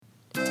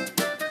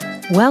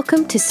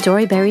Welcome to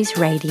Storyberries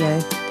Radio.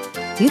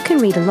 You can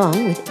read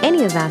along with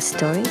any of our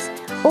stories,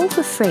 all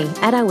for free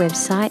at our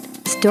website,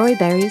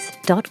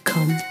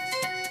 storyberries.com.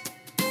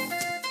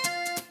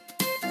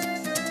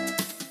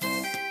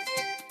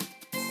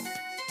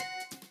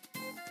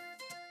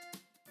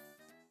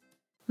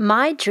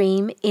 My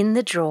Dream in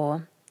the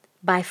Drawer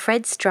by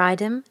Fred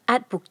Stridham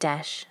at Book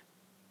Dash.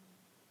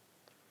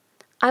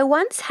 I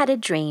once had a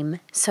dream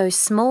so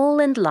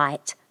small and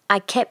light I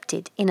kept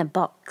it in a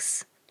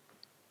box.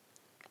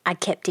 I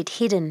kept it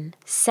hidden,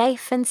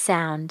 safe and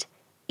sound,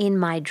 in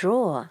my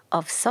drawer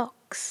of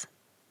socks.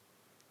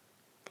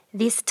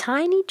 This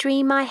tiny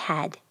dream I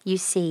had, you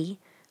see,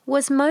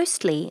 was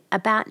mostly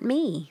about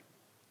me.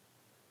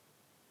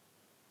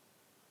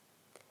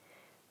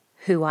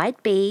 Who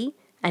I'd be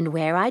and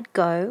where I'd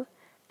go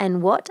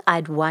and what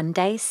I'd one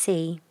day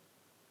see.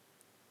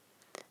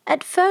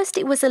 At first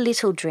it was a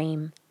little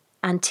dream,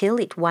 until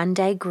it one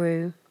day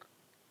grew.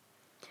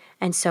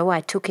 And so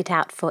I took it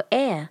out for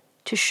air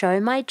to show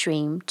my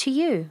dream to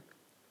you.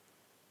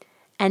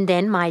 And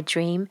then my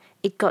dream,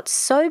 it got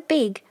so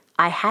big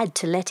I had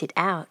to let it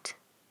out.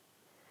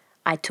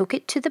 I took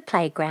it to the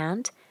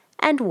playground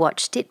and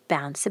watched it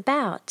bounce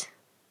about.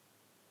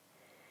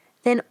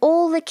 Then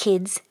all the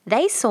kids,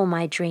 they saw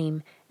my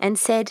dream and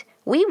said,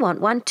 "We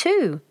want one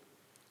too."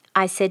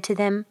 I said to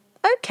them,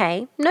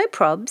 "Okay, no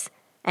probs,"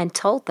 and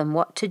told them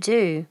what to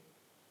do.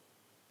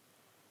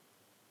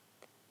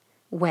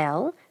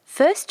 Well,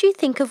 first you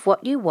think of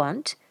what you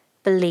want,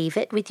 believe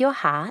it with your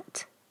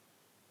heart.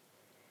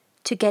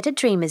 To get a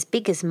dream as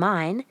big as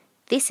mine,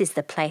 this is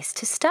the place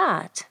to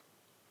start.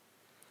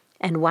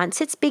 And once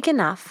it's big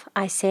enough,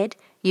 I said,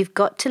 you've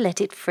got to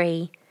let it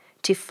free,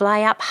 to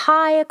fly up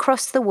high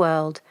across the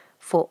world,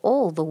 for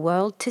all the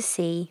world to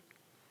see.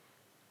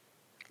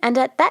 And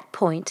at that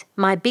point,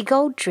 my big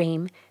old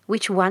dream,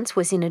 which once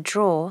was in a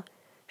drawer,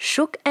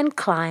 shook and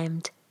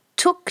climbed,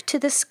 took to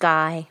the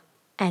sky,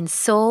 and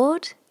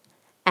soared,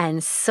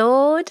 and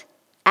soared,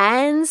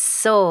 and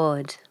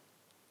soared.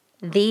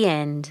 The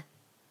end.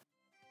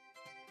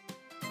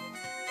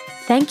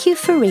 Thank you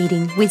for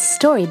reading with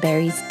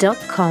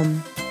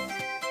Storyberries.com.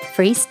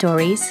 Free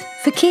stories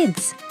for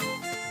kids.